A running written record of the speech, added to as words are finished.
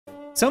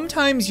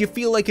Sometimes you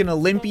feel like an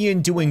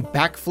Olympian doing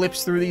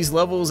backflips through these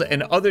levels,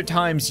 and other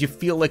times you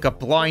feel like a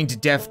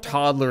blind, deaf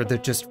toddler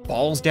that just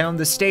falls down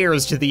the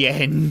stairs to the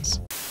end.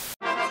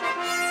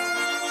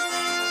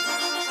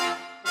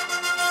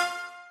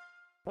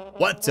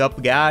 What's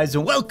up, guys,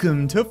 and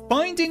welcome to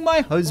Finding My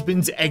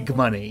Husband's Egg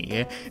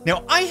Money.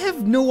 Now, I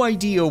have no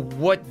idea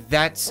what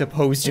that's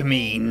supposed to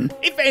mean,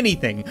 if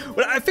anything,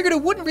 but I figured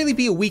it wouldn't really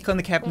be a week on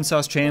the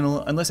CaptainSauce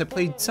channel unless I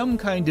played some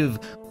kind of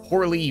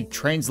poorly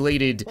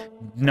translated,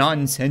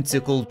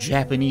 nonsensical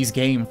Japanese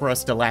game for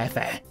us to laugh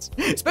at.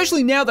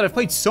 Especially now that I've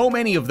played so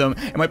many of them,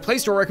 and my Play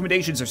Store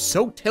recommendations are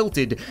so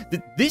tilted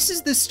that this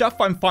is the stuff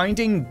I'm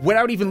finding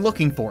without even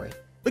looking for it.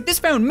 Like, this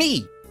found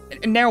me,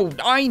 and now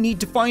I need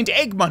to find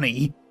egg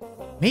money.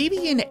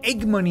 Maybe an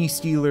egg money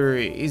stealer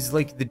is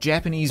like the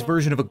Japanese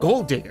version of a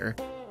gold digger.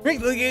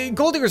 Right? Like,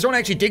 gold diggers don't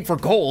actually dig for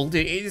gold,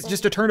 it's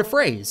just a turn of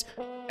phrase.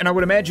 And I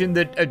would imagine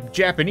that a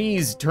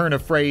Japanese turn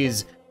of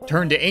phrase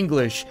turned to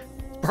English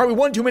is probably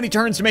one too many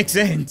turns to make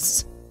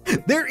sense.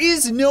 There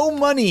is no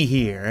money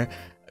here.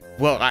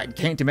 Well, I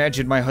can't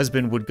imagine my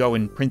husband would go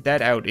and print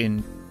that out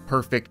in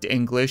perfect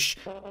English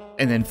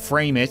and then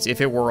frame it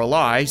if it were a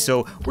lie,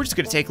 so we're just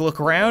gonna take a look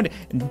around,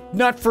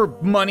 not for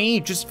money,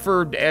 just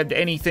for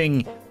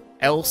anything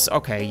else.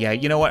 Okay, yeah,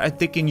 you know what? I'm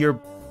thinking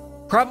you're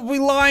probably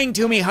lying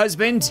to me,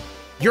 husband.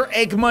 Your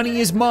egg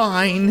money is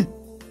mine.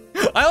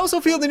 I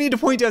also feel the need to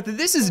point out that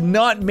this is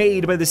not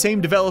made by the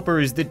same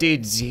developers that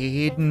did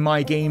Hidden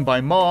My Game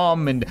by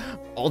Mom and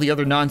all the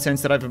other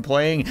nonsense that I've been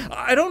playing.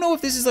 I don't know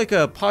if this is like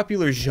a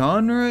popular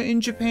genre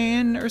in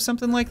Japan or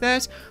something like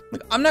that.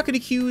 Like, I'm not gonna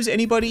accuse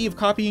anybody of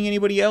copying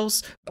anybody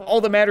else.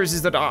 All that matters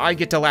is that I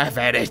get to laugh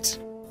at it.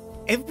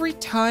 Every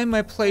time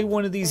I play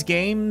one of these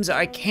games,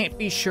 I can't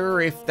be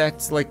sure if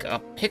that's like a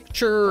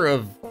picture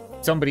of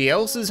somebody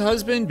else's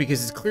husband,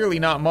 because it's clearly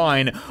not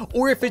mine,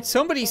 or if it's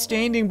somebody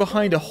standing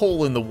behind a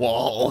hole in the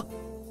wall.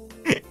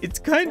 It's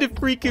kind of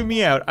freaking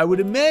me out. I would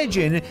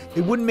imagine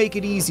they wouldn't make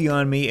it easy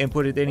on me and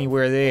put it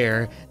anywhere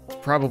there. It's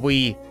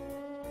probably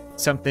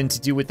something to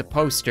do with the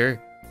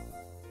poster.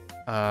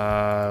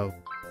 I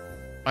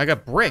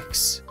got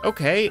bricks.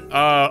 Okay,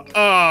 what?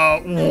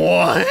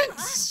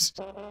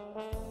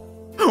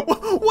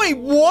 Wait,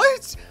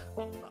 what?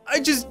 I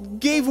just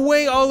gave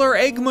away all our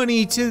egg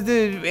money to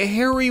the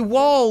hairy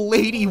wall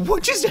lady.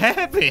 What just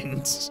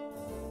happened?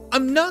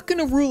 I'm not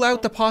gonna rule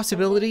out the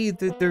possibility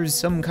that there's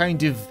some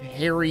kind of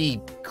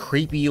hairy,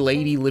 creepy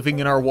lady living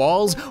in our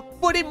walls,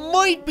 but it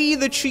might be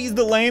that she's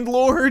the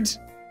landlord,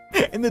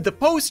 and that the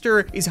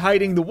poster is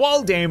hiding the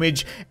wall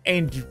damage,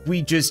 and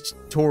we just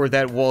tore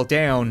that wall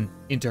down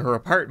into her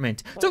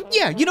apartment. So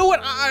yeah, you know what?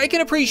 I can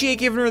appreciate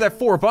giving her that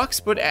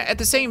 $4, but at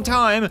the same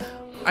time,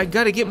 I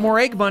gotta get more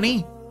egg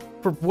money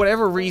for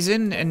whatever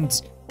reason,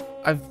 and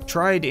I've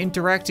tried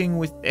interacting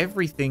with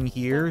everything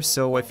here,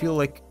 so I feel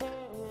like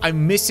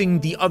I'm missing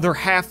the other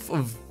half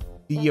of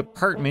the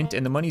apartment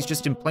and the money's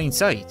just in plain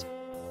sight.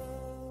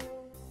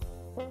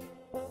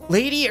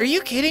 Lady, are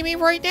you kidding me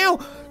right now?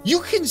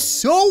 You can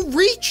so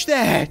reach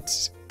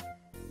that!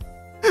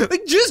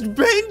 Like, just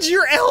bend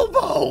your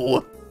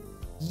elbow!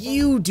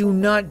 You do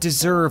not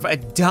deserve a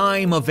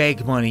dime of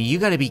egg money. You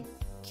gotta be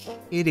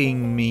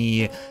kidding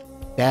me.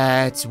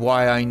 That's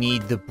why I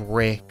need the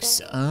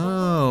bricks.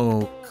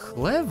 Oh,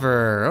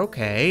 clever,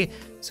 okay.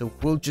 So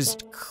we'll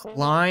just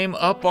climb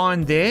up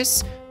on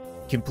this,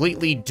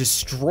 completely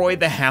destroy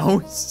the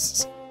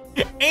house,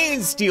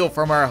 and steal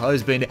from our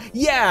husband.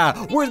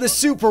 Yeah, we're the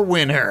super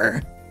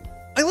winner.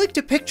 I like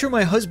to picture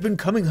my husband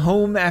coming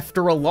home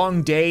after a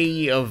long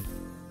day of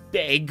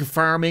egg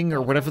farming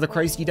or whatever the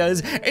Christ he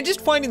does, and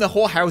just finding the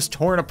whole house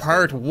torn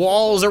apart,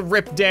 walls are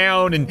ripped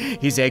down, and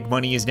his egg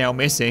money is now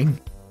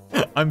missing.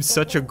 I'm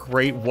such a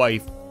great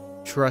wife.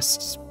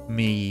 Trust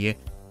me.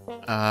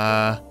 We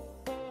got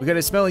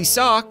a smelly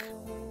sock.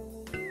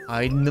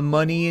 Hiding the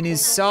money in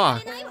his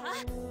sock.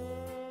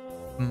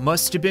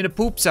 Must have been a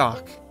poop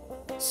sock.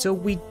 So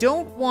we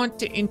don't want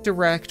to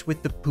interact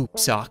with the poop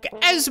sock.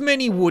 As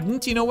many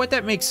wouldn't, you know what?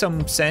 That makes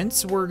some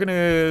sense. We're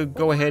gonna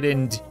go ahead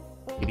and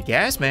get a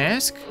gas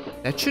mask.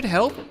 That should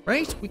help,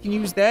 right? We can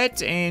use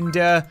that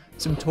and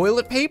some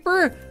toilet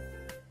paper.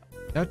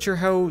 Not sure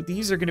how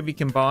these are gonna be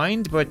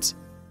combined, but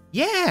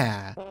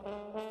yeah,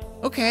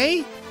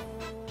 okay.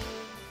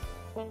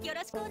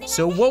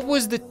 So what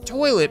was the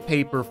toilet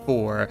paper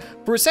for?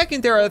 For a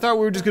second there, I thought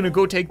we were just gonna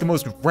go take the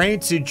most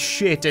rancid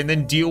shit and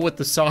then deal with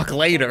the sock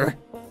later.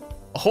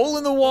 A hole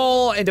in the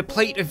wall and a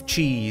plate of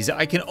cheese.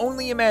 I can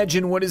only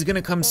imagine what is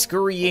gonna come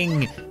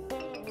scurrying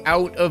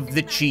out of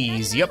the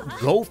cheese. Yep,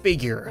 go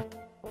figure.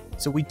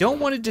 So we don't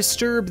want to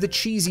disturb the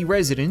cheesy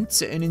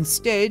residents, and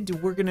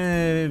instead we're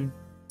gonna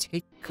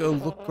take a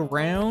look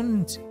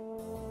around.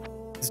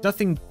 There's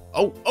nothing.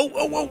 Oh.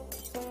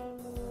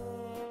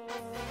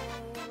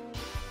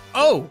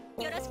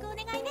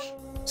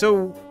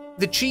 So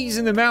the cheese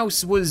and the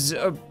mouse was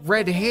a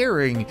red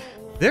herring.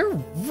 They're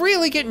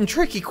really getting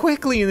tricky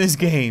quickly in this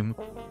game.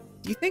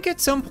 Do you think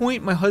at some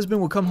point my husband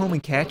would come home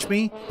and catch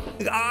me?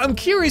 I'm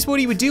curious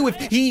what he would do if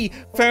he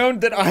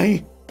found that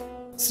I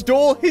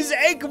stole his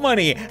egg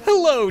money.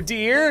 Hello,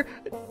 dear.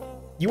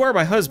 You are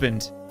my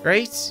husband,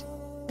 right?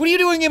 What are you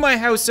doing in my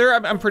house, sir?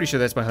 I'm pretty sure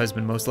that's my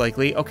husband, most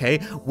likely. Okay,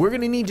 we're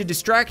gonna need to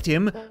distract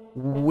him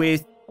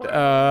with,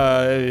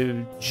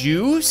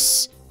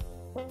 juice.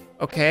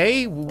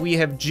 Okay, we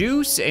have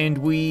juice and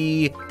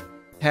we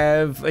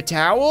have a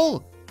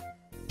towel.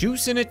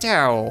 Juice and a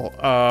towel.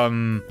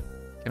 Can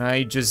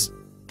I just,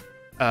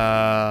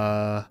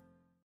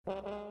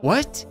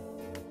 what?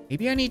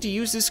 Maybe I need to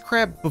use this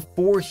crap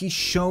before he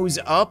shows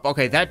up?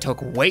 Okay, that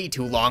took way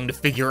too long to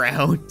figure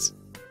out.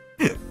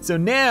 So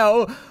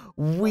now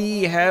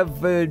we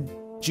have a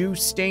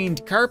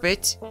juice-stained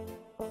carpet.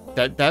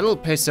 That'll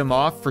piss him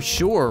off for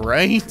sure,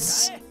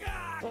 right?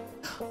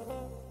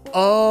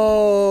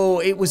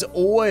 Oh, it was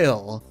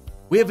oil.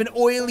 We have an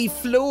oily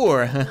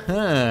floor.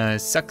 Haha,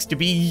 sucks to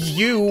be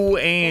you,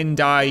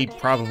 and I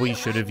probably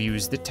should have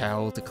used the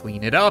towel to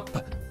clean it up.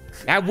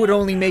 That would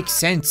only make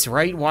sense,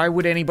 right? Why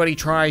would anybody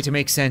try to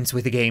make sense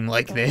with a game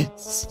like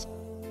this?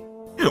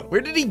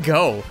 Where did he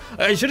go?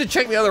 I should have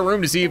checked the other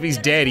room to see if he's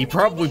dead. He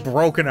probably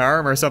broke an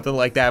arm or something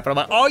like that, but I'm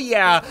like, oh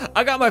yeah,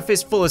 I got my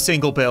fist full of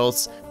single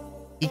bills.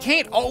 He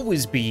can't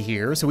always be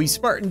here, so he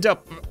smartened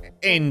up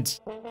and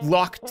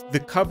locked the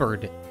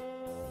cupboard.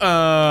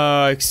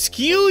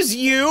 Excuse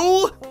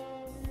you?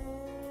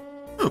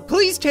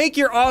 Please take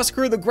your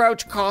Oscar the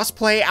Grouch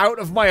cosplay out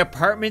of my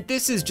apartment.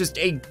 This is just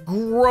a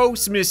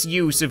gross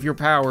misuse of your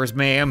powers,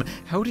 ma'am.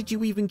 How did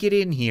you even get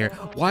in here?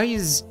 Why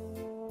is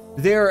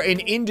there an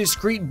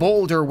indiscreet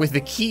boulder with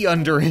a key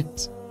under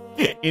it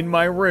in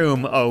my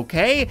room,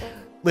 okay?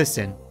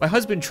 Listen, my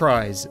husband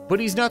tries, but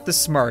he's not the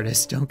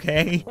smartest,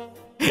 okay?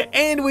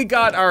 And we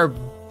got our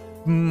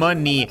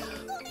money.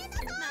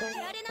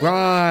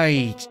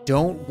 Right,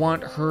 don't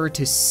want her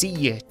to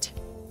see it.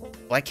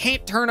 Well, I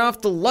can't turn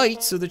off the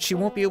light so that she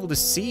won't be able to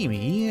see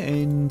me,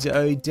 and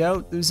I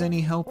doubt there's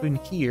any help in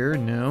here.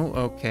 No,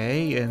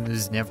 okay, and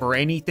there's never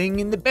anything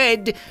in the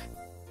bed.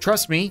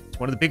 Trust me, it's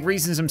one of the big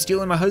reasons I'm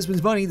stealing my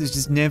husband's money. There's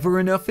just never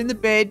enough in the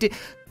bed.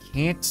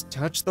 Can't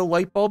touch the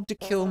light bulb to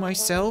kill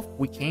myself.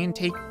 We can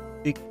take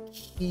the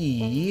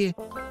key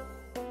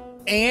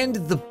and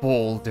the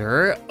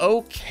boulder.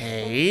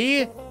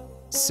 Okay,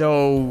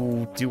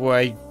 so do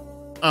I...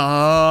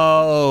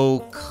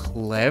 Oh,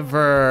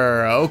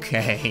 clever,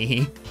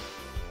 okay.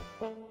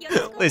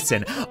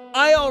 Listen,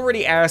 I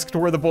already asked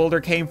where the boulder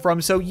came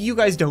from, so you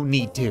guys don't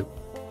need to.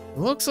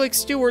 Looks like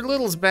Stuart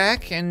Little's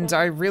back, and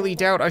I really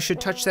doubt I should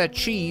touch that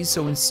cheese,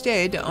 so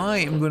instead, I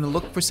am gonna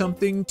look for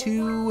something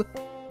to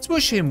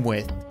smush him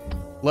with.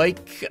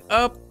 Like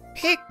a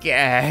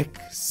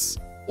pickaxe,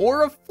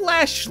 or a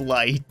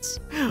flashlight.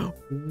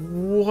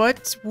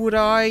 What would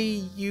I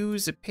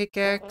use a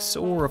pickaxe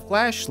or a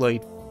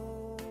flashlight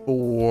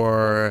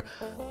for?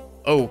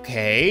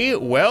 Okay,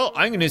 well,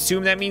 I'm gonna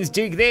assume that means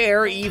dig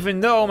there,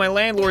 even though my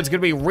landlord's gonna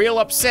be real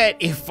upset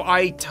if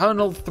I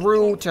tunnel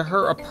through to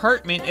her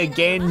apartment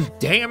again,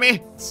 damn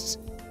it.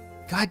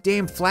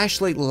 Goddamn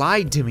flashlight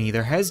lied to me.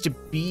 There has to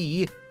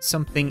be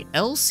something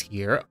else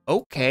here.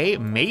 Okay,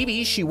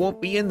 maybe she won't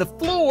be in the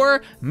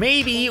floor.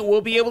 Maybe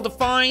we'll be able to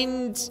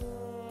find...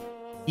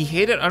 He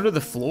hid it under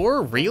the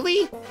floor,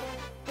 really?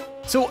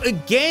 So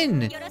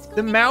again,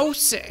 the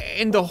mouse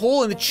and the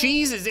hole in the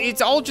cheese,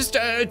 it's all just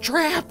a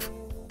trap.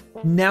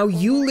 Now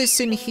you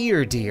listen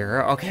here,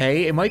 dear,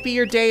 okay? It might be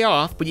your day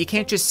off, but you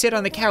can't just sit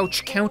on the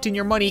couch counting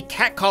your money,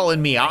 catcalling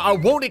me. I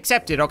won't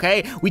accept it,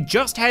 okay? We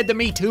just had the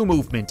Me Too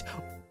movement.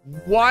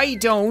 Why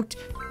don't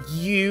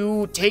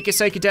you take a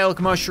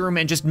psychedelic mushroom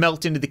and just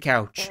melt into the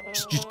couch?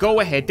 Just go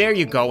ahead, there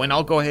you go, and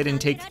I'll go ahead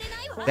and take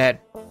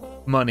that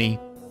money.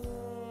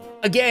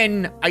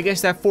 Again, I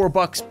guess that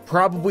 $4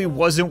 probably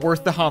wasn't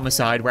worth the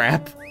homicide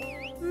rap.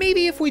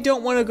 Maybe if we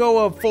don't want to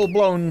go a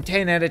full-blown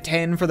 10 out of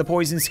 10 for the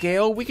poison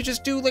scale, we could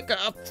just do like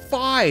a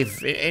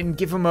 5 and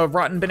give him a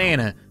rotten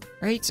banana,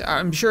 right?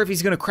 I'm sure if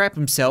he's gonna crap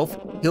himself,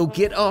 he'll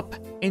get up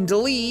and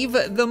leave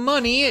the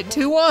money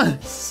to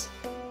us.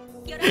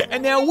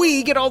 And now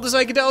we get all the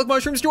psychedelic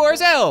mushrooms to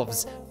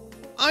ourselves.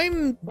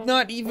 I'm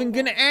not even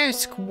gonna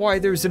ask why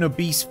there's an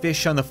obese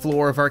fish on the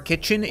floor of our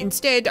kitchen.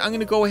 Instead, I'm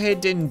gonna go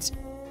ahead and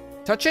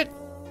touch it.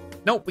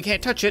 Nope, we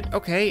can't touch it.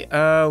 Okay,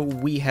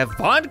 we have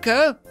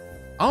vodka.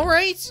 All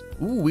right.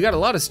 Ooh, we got a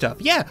lot of stuff.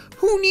 Yeah,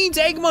 who needs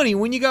egg money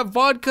when you got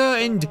vodka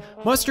and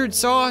mustard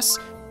sauce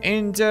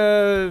and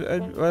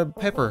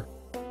pepper?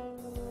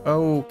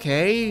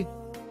 Okay.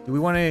 Do we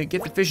want to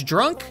get the fish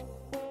drunk?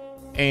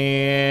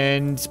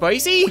 And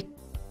spicy?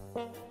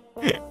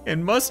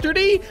 And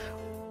mustardy?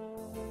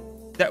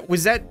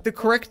 Was that the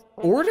correct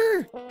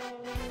order?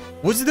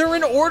 Was there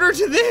an order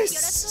to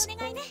this?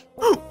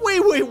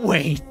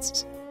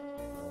 Wait.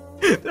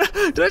 Did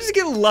I just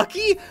get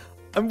lucky?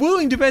 I'm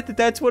willing to bet that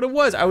that's what it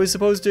was. I was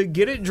supposed to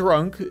get it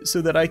drunk so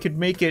that I could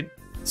make it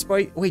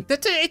wait,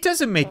 it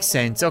doesn't make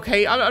sense,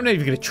 okay? I'm not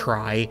even gonna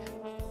try.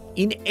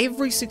 In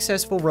every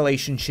successful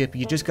relationship,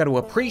 you just gotta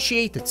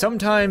appreciate that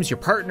sometimes your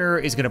partner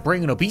is gonna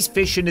bring an obese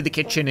fish into the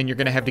kitchen and you're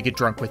gonna have to get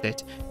drunk with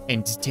it.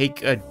 And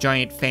take a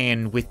giant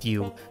fan with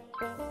you,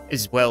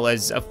 as well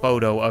as a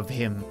photo of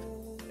him.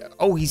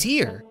 Oh, he's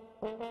here.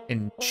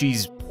 and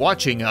she's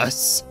watching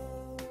us.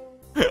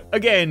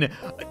 Again,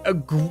 a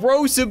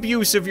gross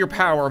abuse of your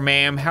power,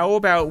 ma'am. How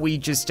about we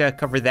just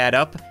cover that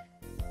up?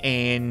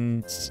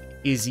 And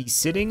is he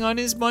sitting on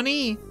his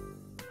money?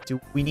 Do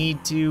we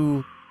need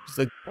to just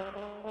like...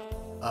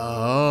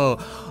 Oh,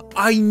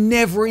 I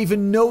never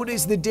even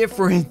noticed the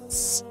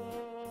difference.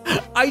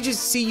 I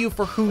just see you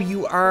for who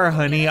you are,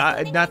 honey.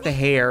 Not the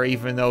hair,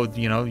 even though,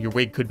 you know, your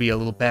wig could be a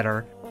little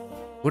better.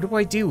 What do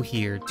I do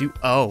here?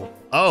 Oh,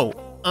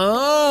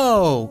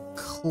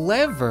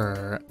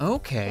 clever.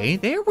 Okay,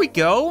 there we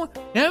go.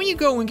 Now you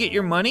go and get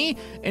your money,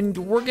 and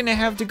we're gonna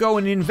have to go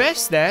and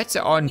invest that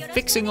on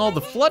fixing all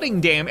the flooding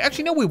damage.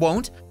 Actually, no, we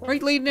won't.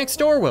 Right, lady next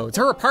door will. It's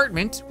her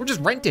apartment. We're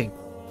just renting.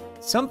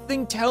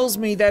 Something tells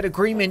me that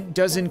agreement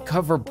doesn't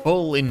cover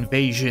bull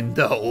invasion,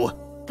 though.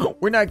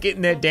 We're not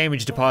getting that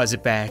damage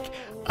deposit back.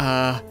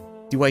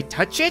 Do I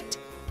touch it?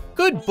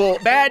 Good bull,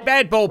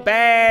 bad bull,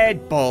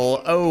 bad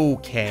bull.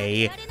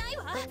 Okay.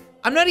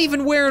 I'm not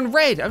even wearing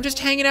red. I'm just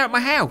hanging out at my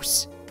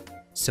house.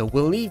 So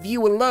we'll leave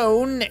you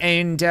alone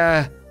and,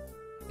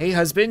 hey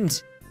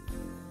husband,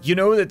 you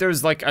know that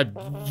there's like a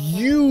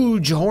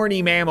huge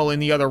horny mammal in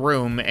the other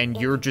room and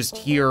you're just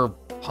here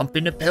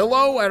pumping a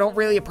pillow? I don't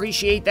really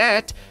appreciate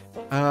that.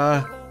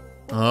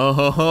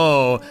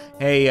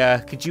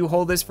 Hey, could you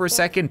hold this for a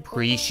second?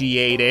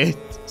 Appreciate it.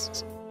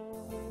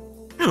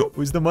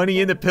 Was the money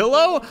in the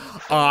pillow?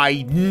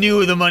 I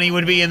knew the money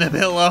would be in the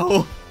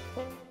pillow.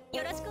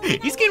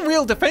 He's getting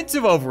real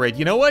defensive over it.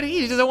 You know what?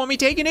 He doesn't want me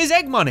taking his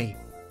egg money.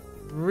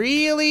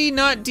 Really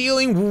not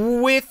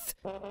dealing with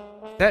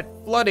that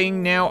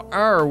flooding now,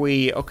 are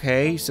we?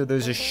 Okay, so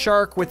there's a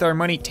shark with our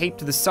money taped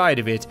to the side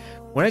of it.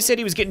 When I said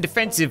he was getting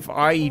defensive,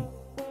 I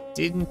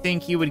didn't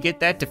think he would get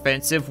that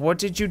defensive. What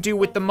did you do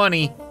with the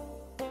money?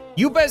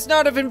 You best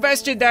not have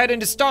invested that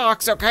into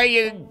stocks,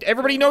 okay?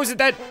 Everybody knows that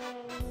that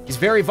is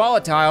very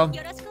volatile.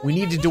 We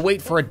needed to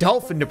wait for a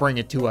dolphin to bring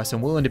it to us.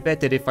 I'm willing to bet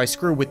that if I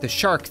screw with the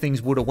shark,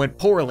 things would have went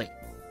poorly.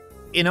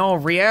 In all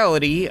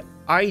reality,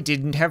 I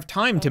didn't have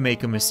time to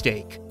make a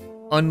mistake.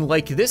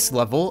 Unlike this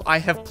level, I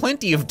have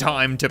plenty of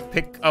time to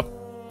pick up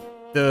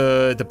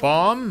the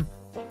bomb.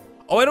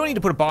 Oh, I don't need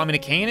to put a bomb in a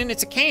cannon,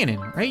 it's a cannon,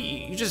 right?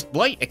 You just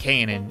light a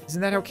cannon.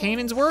 Isn't that how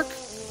cannons work?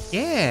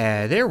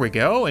 Yeah, there we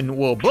go, and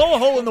we'll blow a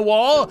hole in the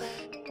wall.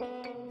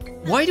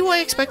 Why do I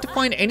expect to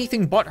find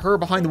anything but her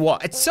behind the wall?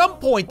 At some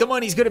point, the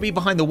money's gonna be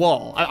behind the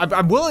wall.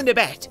 I'm willing to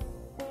bet.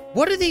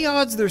 What are the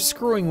odds they're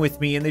screwing with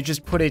me and they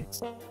just put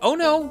it, oh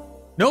no.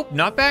 Nope,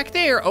 not back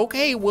there.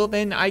 Okay, well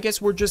then I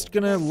guess we're just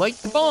gonna light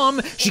the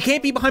bomb. She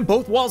can't be behind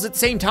both walls at the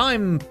same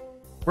time,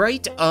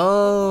 right?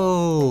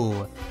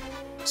 Oh.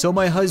 So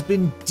my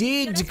husband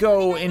did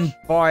go and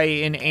buy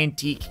an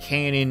antique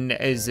cannon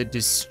as a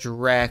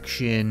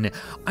distraction.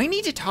 I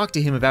need to talk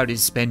to him about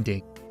his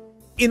spending.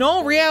 In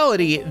all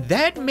reality,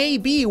 that may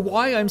be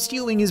why I'm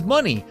stealing his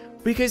money,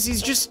 because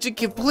he's just a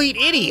complete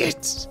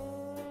idiot.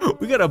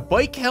 We got a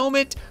bike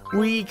helmet,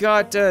 we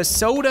got a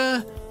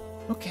soda.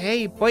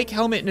 Okay, bike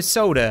helmet and a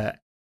soda.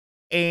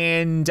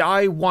 And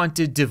I want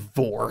a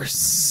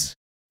divorce.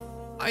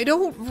 I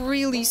don't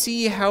really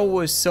see how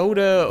a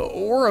soda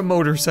or a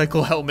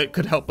motorcycle helmet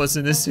could help us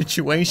in this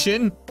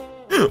situation.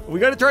 We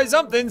gotta try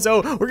something,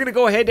 so we're gonna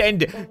go ahead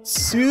and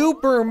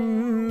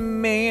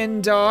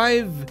Superman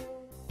dive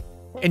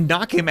and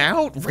knock him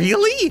out?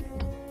 Really?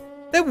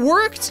 That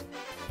worked?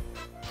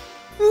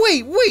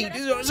 Wait,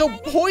 so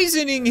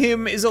poisoning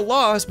him is a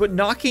loss, but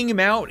knocking him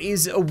out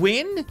is a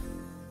win?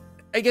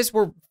 I guess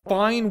we're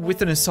fine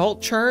with an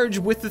assault charge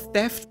with the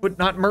theft, but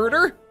not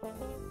murder?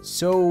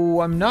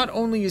 So I'm not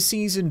only a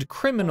seasoned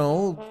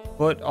criminal,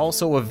 but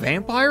also a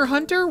vampire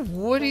hunter?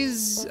 What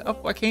is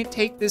up? I can't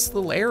take this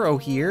little arrow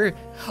here.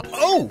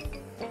 Oh,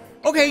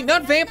 okay,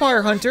 not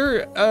vampire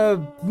hunter,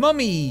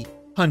 mummy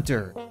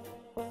hunter.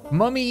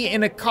 Mummy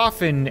in a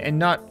coffin and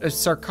not a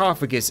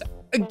sarcophagus.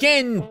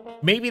 Again,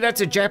 maybe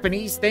that's a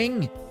Japanese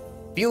thing?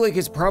 Feel like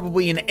it's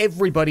probably an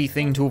everybody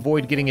thing to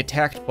avoid getting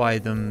attacked by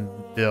them,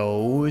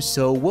 though.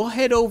 So we'll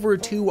head over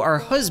to our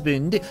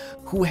husband,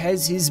 who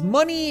has his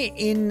money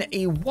in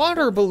a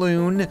water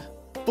balloon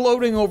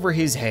floating over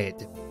his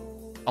head.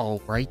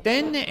 All right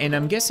then, and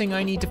I'm guessing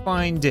I need to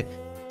find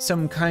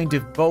some kind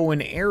of bow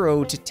and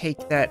arrow to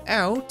take that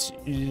out.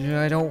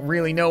 I don't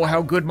really know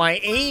how good my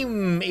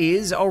aim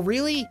is. Oh,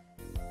 really?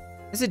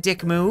 That's a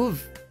dick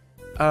move.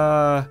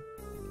 Can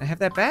I have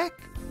that back?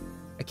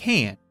 I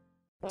can.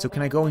 So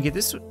can I go and get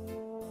this one?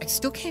 I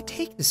still can't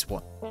take this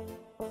one.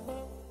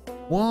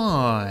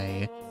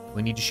 Why? Do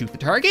I need to shoot the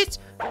target?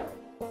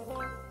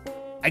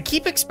 I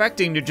keep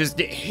expecting to just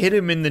hit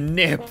him in the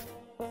nip.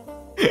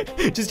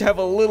 Just have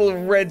a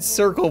little red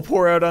circle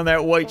pour out on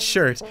that white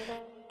shirt.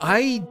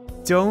 I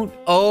don't,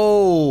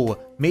 oh,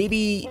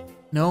 maybe,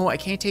 no, I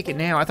can't take it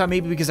now. I thought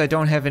maybe because I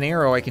don't have an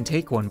arrow, I can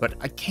take one, but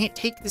I can't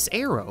take this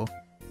arrow.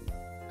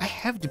 I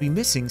have to be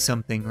missing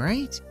something,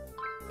 right?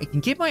 I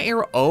can get my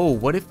arrow. Oh,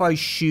 what if I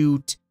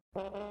shoot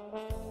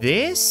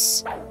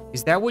this?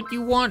 Is that what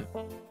you want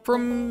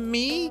from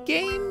me,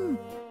 game?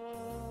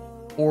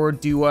 Or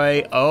do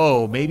I,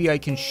 oh, maybe I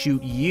can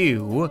shoot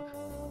you.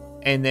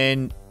 And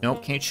then,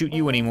 nope, can't shoot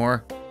you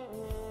anymore.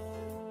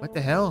 What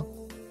the hell?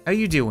 How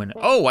you doing?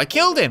 Oh, I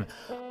killed him.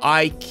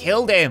 I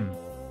killed him.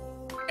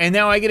 And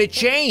now I get a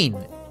chain.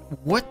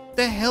 What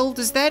the hell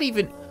does that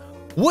even,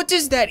 what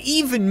does that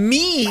even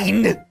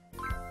mean?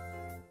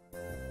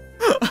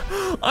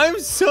 I'm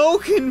so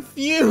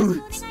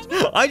confused.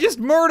 I just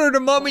murdered a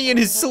mummy in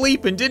his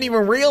sleep and didn't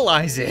even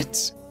realize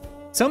it.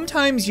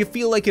 Sometimes you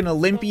feel like an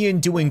Olympian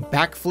doing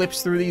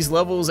backflips through these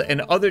levels,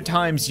 and other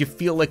times you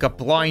feel like a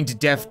blind,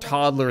 deaf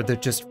toddler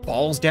that just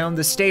falls down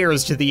the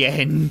stairs to the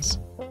end.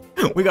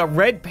 We got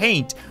red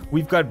paint,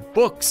 we've got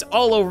books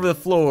all over the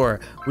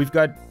floor, we've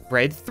got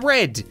red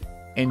thread,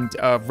 and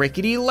a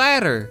rickety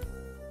ladder.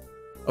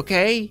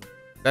 Okay,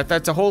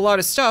 that's a whole lot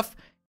of stuff.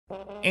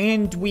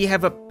 And we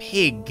have a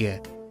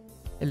pig.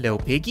 Hello,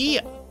 piggy.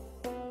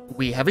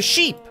 We have a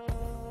sheep.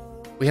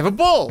 We have a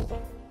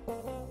bull.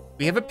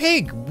 We have a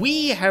pig.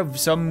 We have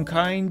some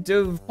kind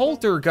of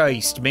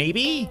poltergeist,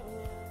 maybe?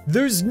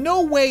 There's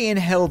no way in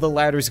hell the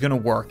ladder's gonna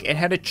work. It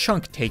had a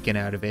chunk taken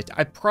out of it.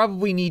 I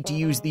probably need to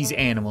use these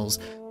animals.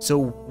 So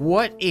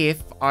what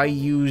if I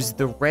use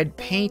the red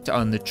paint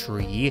on the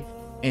tree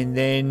and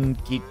then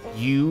get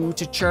you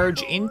to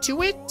charge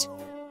into it?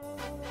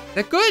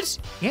 That good?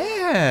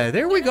 Yeah,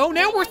 there we go.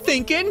 Now we're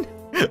thinking.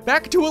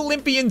 Back to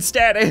Olympian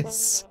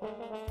status.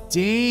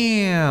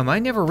 Damn, I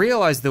never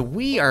realized that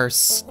we are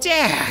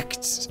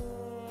stacked.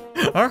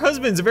 Our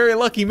husband's a very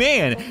lucky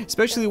man,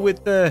 especially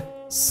with the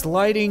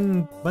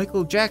sliding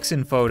Michael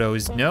Jackson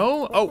photos.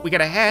 No? Oh, we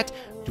got a hat.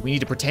 Do we need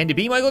to pretend to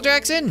be Michael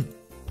Jackson?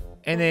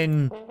 And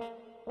then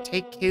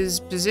take his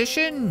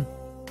position?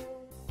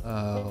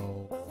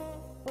 Oh,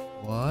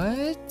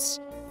 what?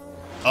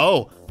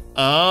 Oh.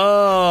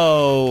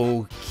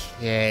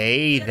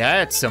 Okay,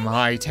 that's some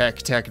high-tech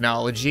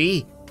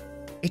technology.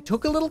 It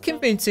took a little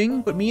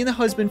convincing, but me and the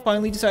husband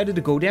finally decided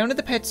to go down to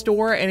the pet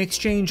store and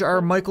exchange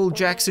our Michael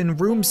Jackson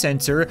room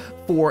sensor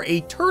for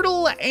a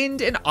turtle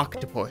and an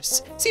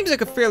octopus. Seems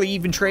like a fairly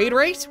even trade,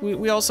 right?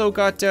 We also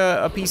got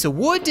a piece of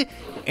wood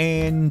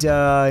and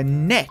a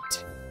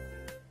net.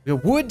 We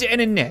got wood and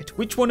a net.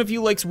 Which one of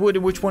you likes wood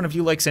and which one of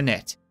you likes a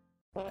net?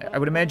 I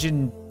would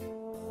imagine...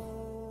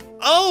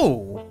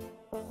 Oh!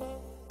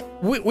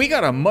 We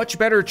got a much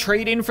better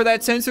trade-in for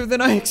that sensor than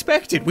I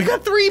expected. We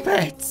got 3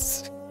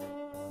 pets.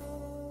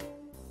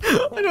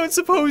 I don't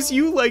suppose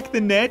you like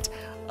the net.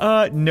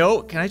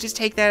 No, can I just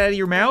take that out of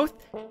your mouth?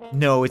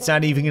 No, it's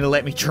not even gonna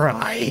let me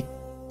try.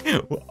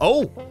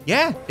 Oh,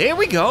 yeah, there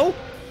we go.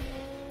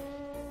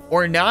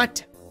 Or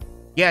not.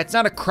 Yeah, it's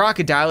not a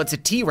crocodile, it's a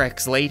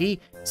T-Rex, lady.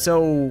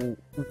 So,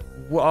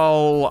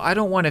 whoa, I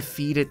don't wanna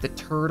feed it the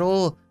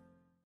turtle,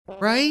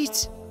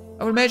 right?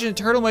 I would imagine a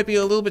turtle might be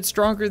a little bit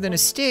stronger than a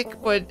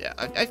stick, but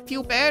I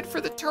feel bad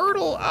for the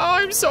turtle. Oh,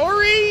 I'm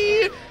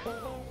sorry.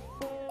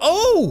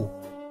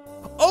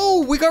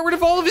 Oh, we got rid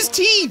of all of his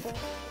teeth.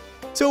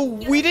 So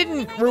we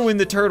didn't ruin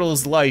the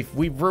turtle's life.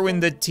 We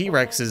ruined the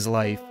T-Rex's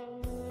life.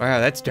 Wow,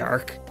 that's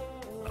dark.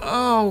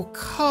 Oh,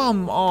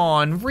 come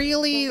on,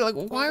 really? Like,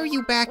 why are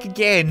you back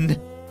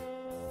again?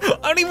 I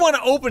don't even want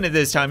to open it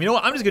this time. You know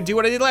what? I'm just gonna do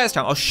what I did last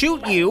time. I'll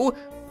shoot you.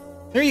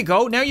 There you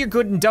go. Now you're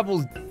good and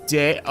double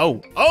dead.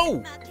 Oh.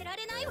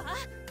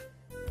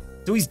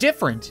 So he's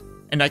different,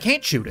 and I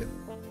can't shoot him.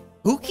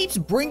 Who keeps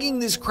bringing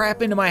this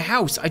crap into my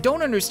house? I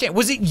don't understand.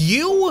 Was it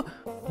you?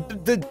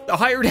 The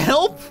hired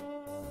help?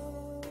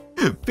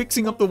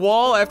 Fixing up the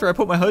wall after I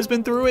put my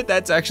husband through it?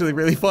 That's actually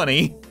really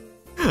funny.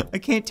 I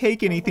can't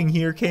take anything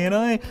here, can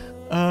I?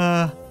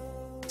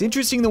 It's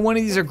interesting that one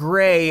of these are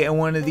gray and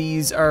one of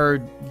these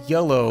are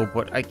yellow,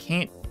 but I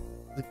can't,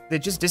 they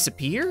just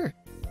disappear?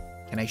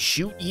 Can I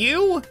shoot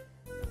you?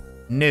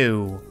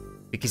 No,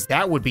 because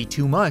that would be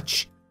too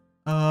much.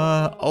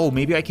 Oh,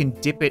 maybe I can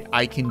dip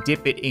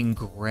it in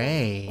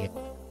gray.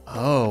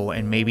 Oh,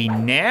 and maybe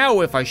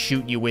now if I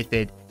shoot you with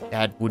it,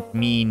 that would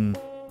mean...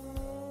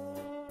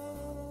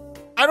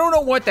 I don't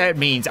know what that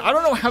means. I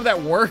don't know how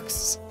that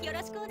works.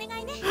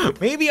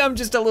 Maybe I'm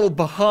just a little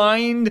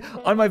behind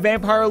on my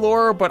vampire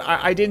lore, but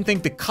I didn't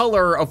think the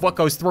color of what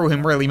goes through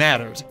him really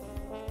mattered.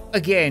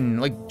 Again,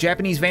 like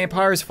Japanese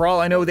vampires, for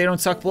all I know, they don't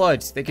suck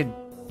blood. They could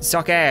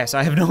suck ass,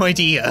 I have no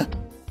idea.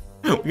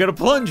 We got a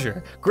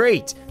plunger,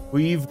 great.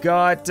 We've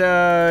got,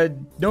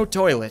 no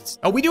toilets.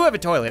 Oh, we do have a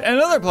toilet, and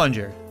another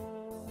plunger.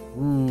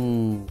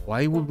 Ooh,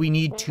 why would we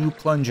need 2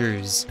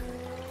 plungers?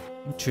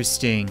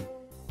 Interesting.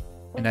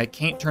 And I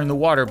can't turn the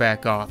water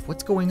back off.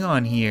 What's going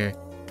on here?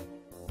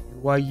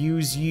 Do I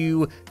use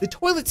you? The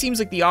toilet seems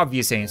like the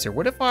obvious answer.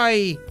 What if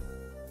I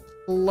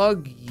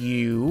plug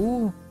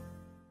you?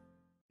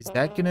 Is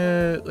that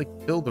gonna, like,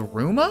 fill the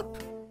room up?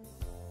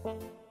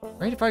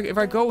 Right, if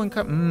I go and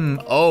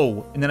come,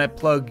 oh, and then I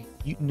plug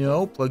you,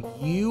 no, plug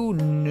you,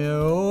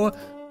 no,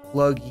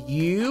 plug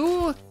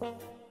you.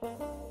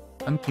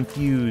 I'm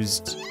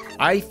confused.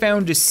 I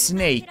found a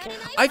snake.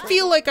 I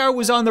feel like I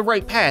was on the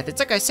right path. It's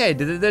like I said,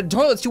 the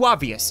toilet's too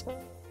obvious.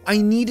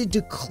 I needed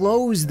to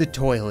close the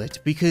toilet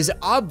because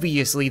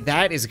obviously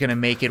that is gonna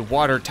make it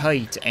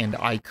watertight and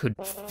I could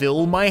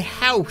fill my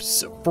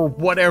house for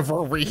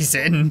whatever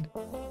reason.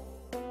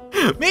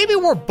 Maybe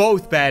we're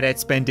both bad at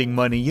spending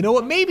money. You know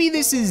what? Maybe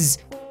this is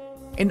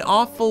an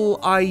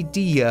awful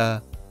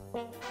idea.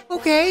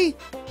 Okay.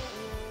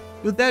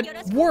 Well,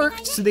 that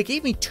worked, so they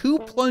gave me 2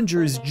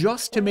 plungers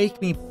just to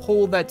make me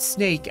pull that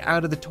snake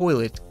out of the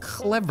toilet.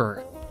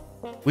 Clever.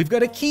 We've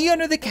got a key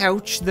under the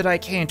couch that I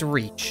can't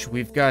reach.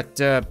 We've got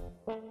a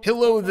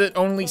pillow that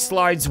only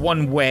slides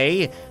one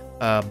way.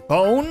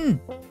 Bone,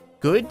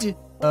 good.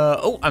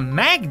 Oh, a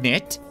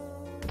magnet,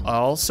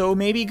 also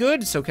maybe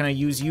good. So can I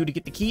use you to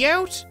get the key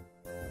out?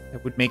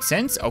 That would make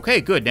sense.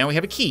 Okay, good, now we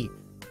have a key.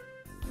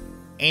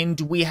 And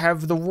we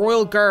have the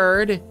Royal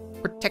Guard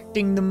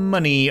protecting the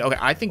money. Okay,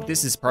 I think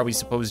this is probably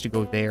supposed to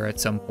go there at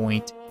some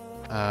point.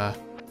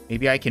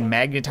 Maybe I can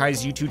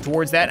magnetize you 2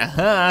 towards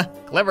that.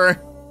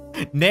 Clever.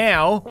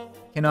 Now,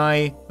 can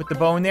I put the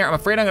bone there? I'm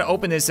afraid I'm gonna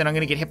open this and I'm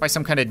gonna get hit by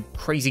some kind of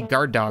crazy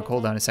guard dog.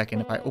 Hold on a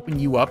second. If I open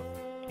you up,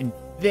 and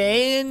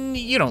then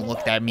you don't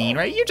look that mean,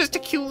 right? You're just a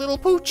cute little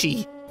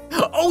poochie.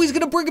 Oh, he's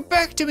gonna bring it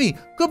back to me.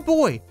 Good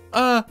boy.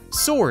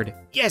 Sword.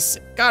 Yes,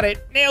 got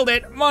it. Nailed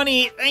it.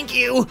 Money. Thank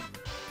you.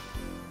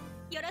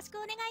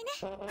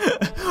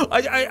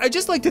 I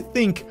just like to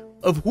think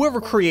of whoever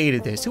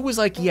created this, who was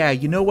like, yeah,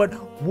 you know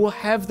what? We'll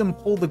have them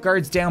pull the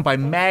guards down by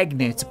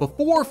magnets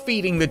before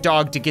feeding the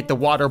dog to get the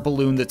water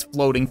balloon that's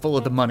floating full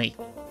of the money.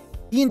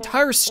 The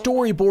entire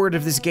storyboard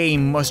of this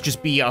game must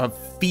just be a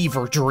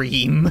fever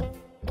dream.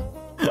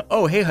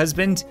 Oh, hey,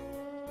 husband.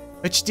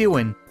 What you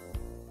doing?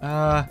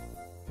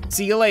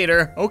 See you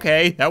later.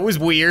 Okay, that was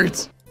weird.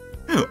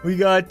 We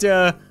got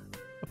a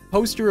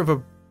poster of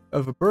a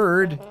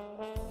bird.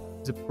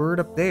 There's a bird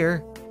up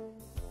there.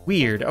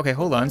 Weird. Okay,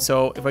 hold on.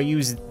 So if I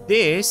use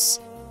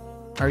this,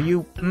 are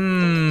you?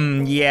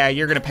 Yeah,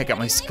 you're gonna pick up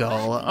my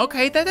skull.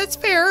 Okay, that's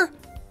fair.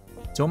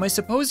 So am I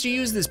supposed to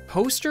use this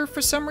poster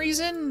for some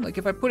reason? Like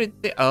if I put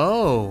it there,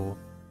 oh,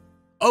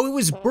 it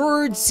was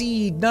bird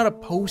seed, not a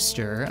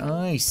poster.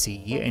 I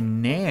see.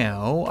 And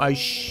now I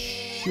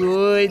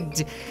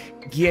should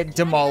get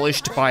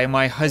demolished by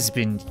my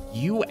husband.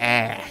 You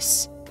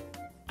ass.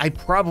 I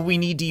probably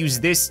need to use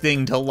this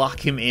thing to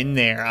lock him in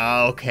there.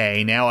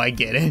 Okay, now I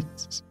get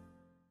it.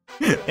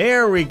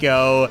 There we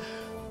go.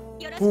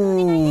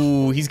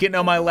 Ooh, he's getting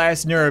on my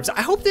last nerves.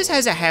 I hope this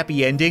has a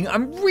happy ending.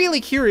 I'm really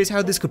curious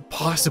how this could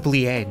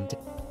possibly end.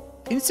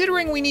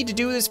 Considering we need to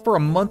do this for a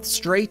month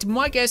straight,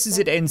 my guess is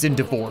it ends in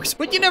divorce,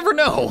 but you never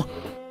know.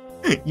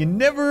 You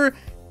never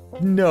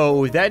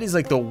know. That is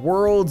like the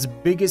world's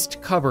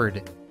biggest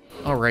cupboard.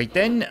 All right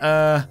then,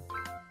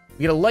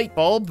 we got a light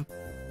bulb.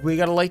 We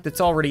got a light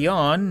that's already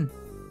on.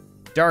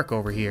 Dark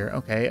over here,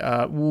 okay.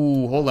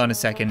 Ooh, hold on a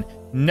second.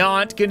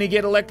 Not gonna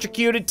get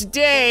electrocuted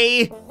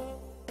today.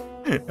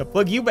 I'll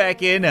plug you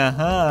back in,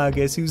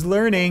 guess who's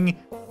learning?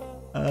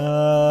 What?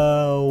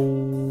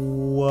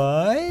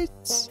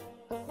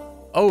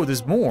 Oh,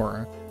 there's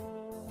more.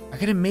 I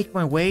gotta make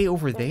my way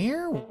over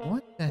there?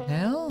 What the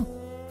hell?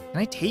 Can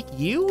I take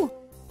you?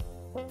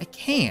 I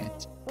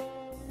can't.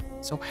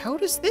 So how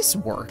does this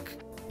work?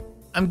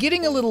 I'm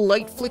getting a little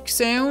light flick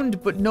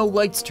sound, but no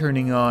lights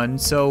turning on,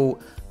 so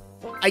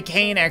I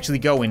can actually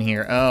go in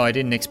here. Oh, I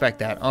didn't expect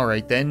that. All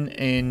right then,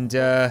 and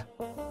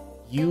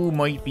you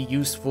might be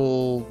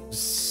useful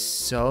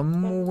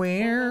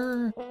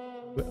somewhere.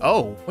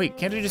 Oh, wait,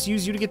 can't I just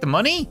use you to get the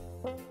money?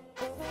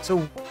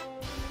 So,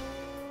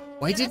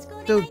 why did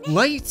the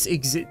lights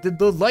exist?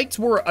 The lights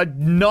were a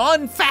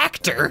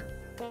non-factor.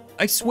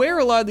 I swear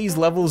a lot of these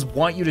levels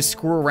want you to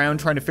screw around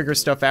trying to figure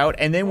stuff out,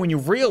 and then when you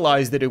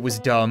realize that it was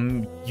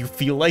dumb, you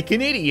feel like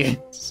an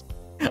idiot.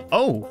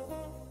 Oh,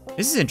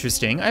 this is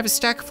interesting. I have a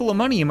stack full of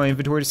money in my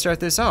inventory to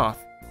start this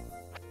off.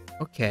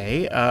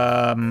 Okay,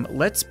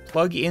 let's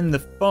plug in the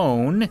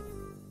phone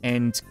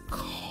and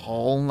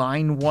call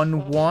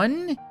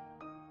 911. Should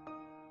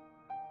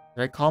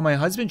I call my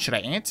husband? Should I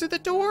answer the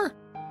door?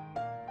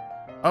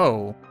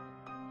 Oh.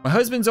 My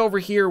husband's over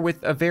here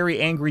with a very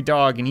angry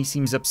dog and he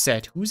seems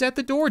upset. Who's at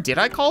the door? Did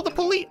I call the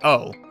police?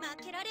 Oh.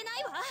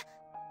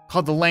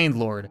 Called the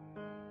landlord.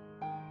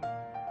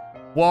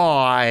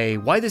 Why?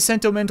 Why the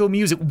sentimental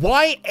music?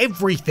 Why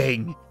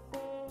everything?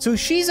 So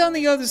she's on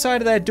the other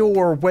side of that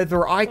door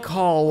whether I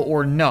call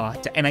or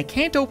not, and I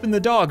can't open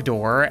the dog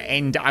door,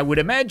 and I would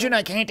imagine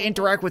I can't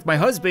interact with my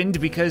husband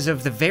because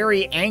of the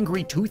very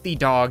angry toothy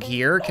dog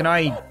here. Can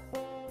I?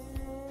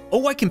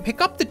 Oh, I can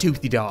pick up the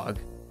toothy dog.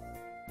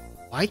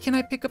 Why can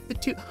I pick up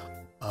the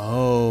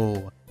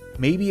Oh,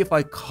 maybe if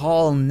I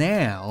call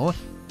now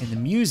and the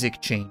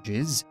music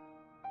changes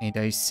and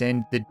I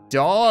send the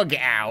dog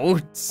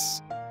out,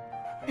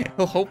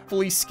 he'll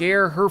hopefully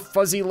scare her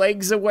fuzzy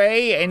legs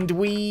away and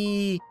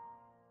we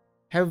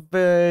have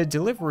a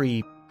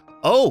delivery.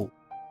 Oh,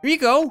 here you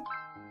go.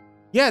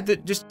 Yeah,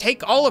 just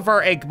take all of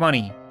our egg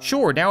money.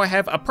 Sure, now I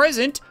have a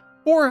present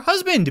for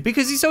husband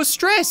because he's so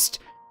stressed.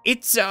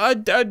 It's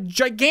a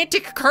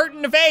gigantic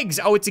carton of eggs.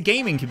 Oh, it's a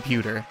gaming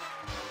computer.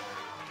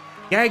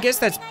 Yeah, I guess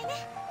that's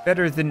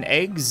better than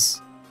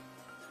eggs.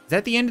 Is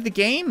that the end of the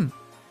game?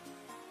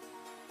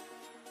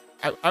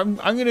 I'm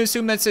gonna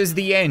assume that says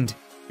the end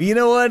You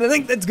know what? I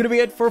think that's gonna be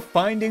it for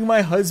finding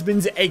my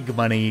husband's egg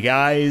money,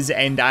 guys.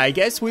 And I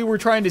guess we were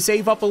trying to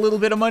save up a little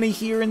bit of money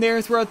here and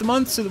there throughout the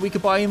month so that we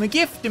could buy him a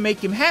gift and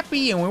make him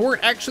happy, and we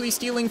weren't actually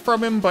stealing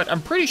from him, but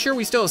I'm pretty sure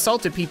we still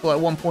assaulted people at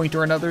one point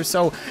or another,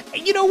 so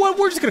you know what?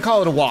 We're just gonna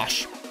call it a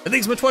wash.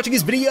 Thanks so much for watching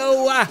this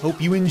video. I hope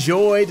you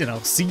enjoyed, and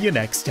I'll see you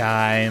next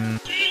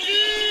time.